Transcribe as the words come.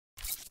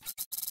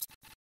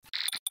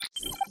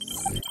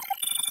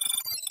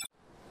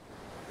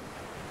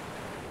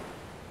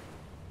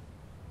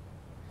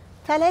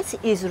Thales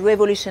is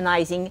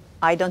revolutionizing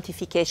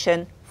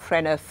identification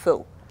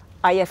friend-or-foe,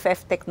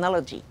 IFF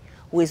technology,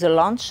 with the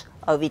launch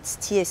of its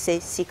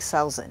TSA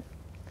 6000.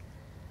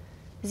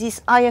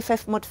 This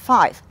IFF Mod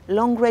 5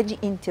 long-range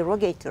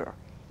interrogator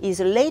is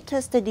the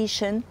latest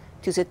addition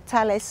to the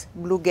Thales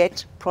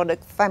BlueGate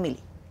product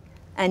family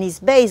and is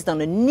based on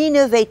an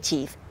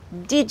innovative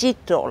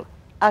digital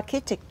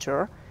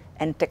architecture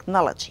and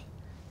technology.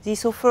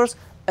 This offers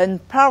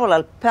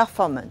unparalleled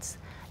performance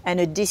and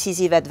a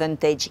decisive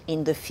advantage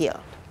in the field.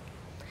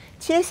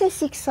 TSA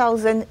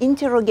 6000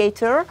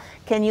 Interrogator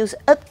can use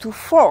up to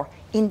 4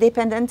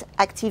 independent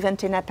active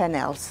antenna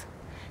panels,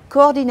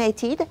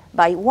 coordinated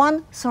by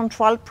one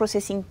central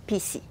processing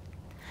PC.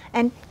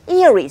 And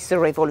here is the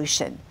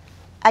revolution: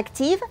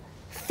 active,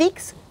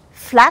 fixed,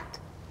 flat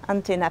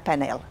antenna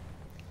panel.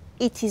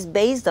 It is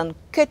based on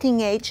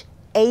cutting-edge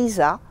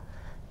AESA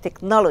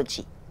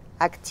technology,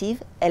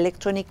 active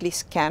electronically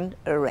scanned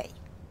array.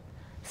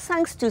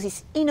 Thanks to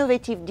this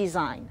innovative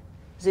design,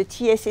 the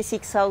TSA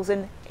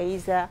 6000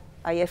 AESA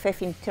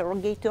IFF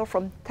Interrogator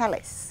from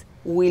Thales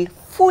will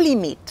fully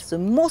meet the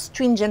most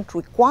stringent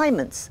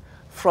requirements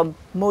from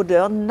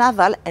modern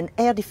naval and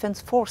air defense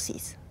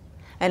forces.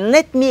 And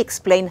let me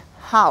explain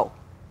how.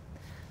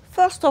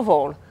 First of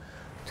all,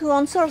 to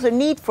answer the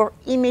need for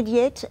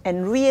immediate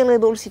and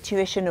reliable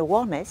situation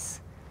awareness,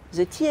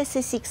 the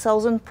TSA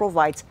 6000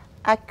 provides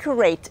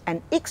accurate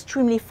and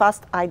extremely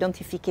fast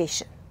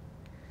identification.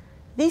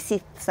 This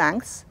is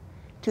thanks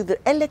to the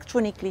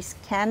electronically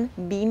scanned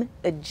beam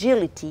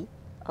agility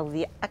of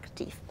the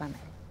active panel.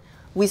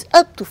 With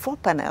up to 4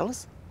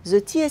 panels, the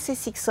TSA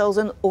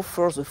 6000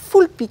 offers a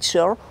full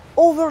picture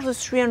over the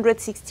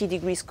 360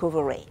 degrees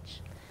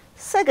coverage.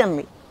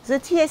 Secondly, the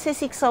TSA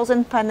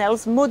 6000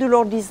 panel's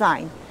modular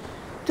design,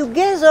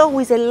 together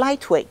with a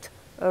lightweight,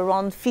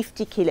 around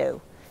 50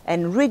 kg,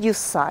 and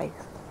reduced size,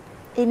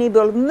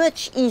 enable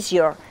much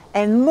easier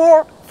and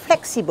more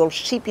flexible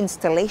ship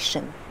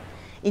installation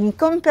in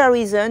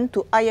comparison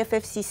to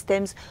IFF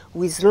systems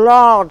with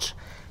large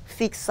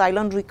fixed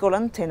cylindrical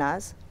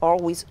antennas or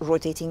with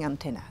rotating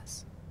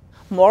antennas.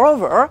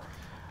 Moreover,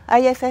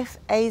 IFF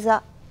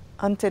AESA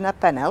antenna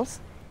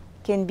panels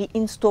can be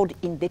installed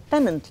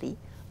independently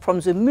from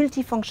the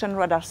multifunction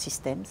radar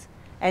systems,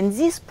 and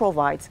this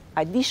provides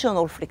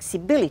additional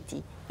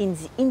flexibility in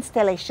the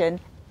installation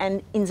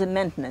and in the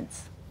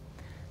maintenance.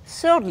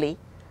 Thirdly,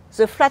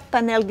 the flat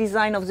panel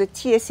design of the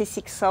TSA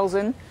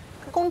 6000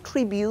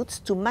 contributes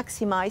to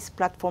maximize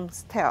platform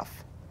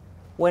stealth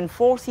when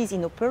forces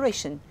in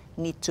operation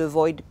need to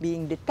avoid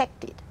being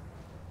detected.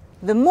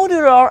 The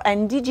modular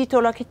and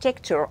digital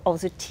architecture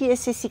of the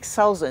TSA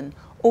 6000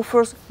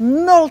 offers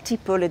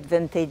multiple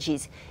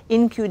advantages,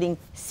 including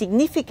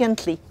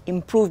significantly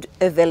improved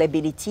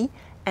availability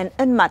and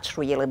unmatched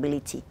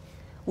reliability,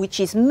 which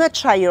is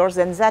much higher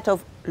than that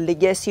of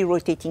legacy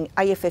rotating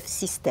IFF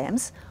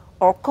systems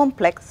or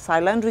complex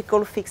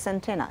cylindrical fixed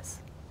antennas.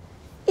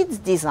 Its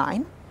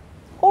design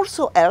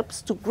also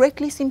helps to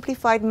greatly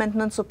simplify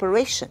maintenance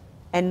operation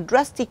and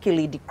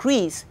drastically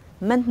decrease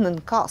maintenance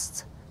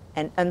costs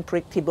and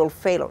unpredictable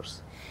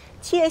failures.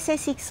 TSA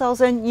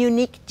 6000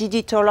 unique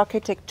digital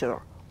architecture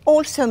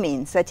also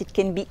means that it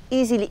can be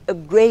easily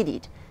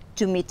upgraded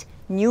to meet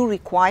new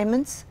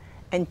requirements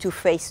and to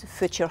face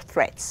future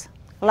threats.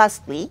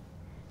 Lastly,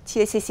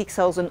 TSA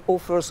 6000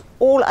 offers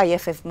all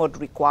IFF modes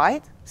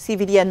required: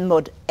 civilian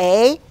mode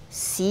A,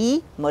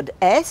 C, mode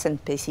S,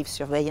 and passive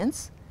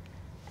surveillance,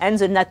 and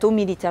the NATO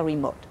military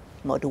mode,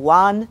 mode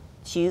 1,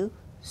 2,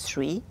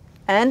 3,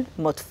 and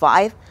mode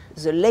 5,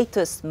 the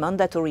latest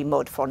mandatory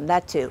mode for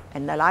NATO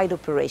and allied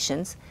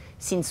operations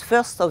since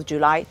 1st of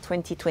July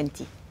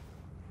 2020.